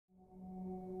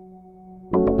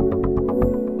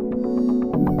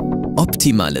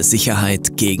optimale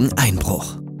Sicherheit gegen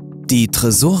Einbruch. Die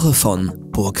Tresore von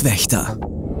BURG-WÄCHTER.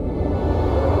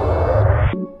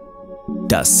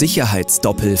 Das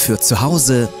Sicherheitsdoppel für zu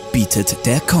Hause bietet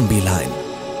der Combi-Line.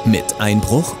 Mit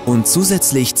Einbruch und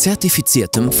zusätzlich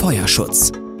zertifiziertem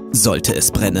Feuerschutz. Sollte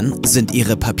es brennen, sind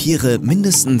Ihre Papiere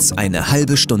mindestens eine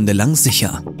halbe Stunde lang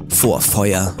sicher. Vor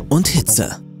Feuer und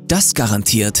Hitze. Das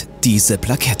garantiert diese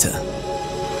Plakette.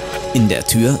 In der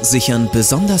Tür sichern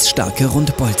besonders starke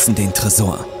Rundbolzen den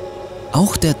Tresor.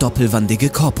 Auch der doppelwandige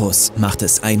Korpus macht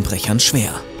es Einbrechern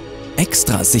schwer.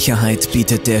 Extra Sicherheit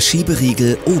bietet der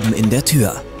Schieberiegel oben in der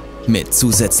Tür mit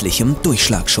zusätzlichem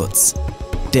Durchschlagschutz.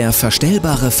 Der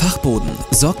verstellbare Fachboden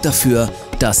sorgt dafür,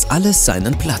 dass alles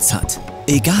seinen Platz hat.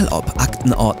 Egal ob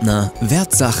Aktenordner,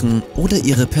 Wertsachen oder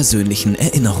Ihre persönlichen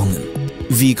Erinnerungen.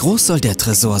 Wie groß soll der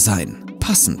Tresor sein?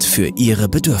 Passend für Ihre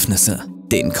Bedürfnisse.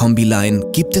 Den Combi-Line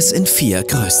gibt es in 4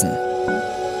 Größen.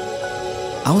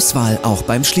 Auswahl auch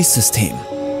beim Schließsystem.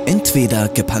 Entweder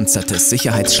gepanzertes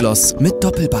Sicherheitsschloss mit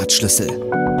Doppelschlüssel.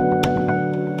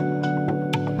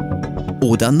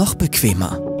 Oder noch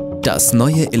bequemer, das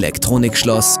neue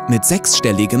Elektronikschloss mit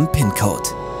 6-stelligem PIN-Code.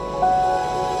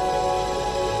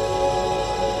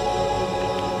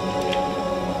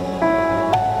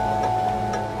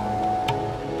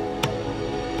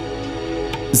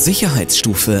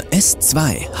 Sicherheitsstufe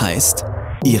S2 heißt,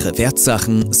 Ihre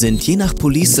Wertsachen sind je nach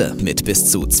Police mit bis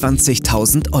zu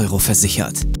 20.000 €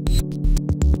 versichert.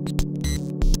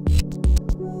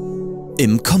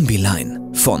 Im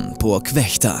Combi-Line von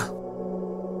BURG-WÄCHTER.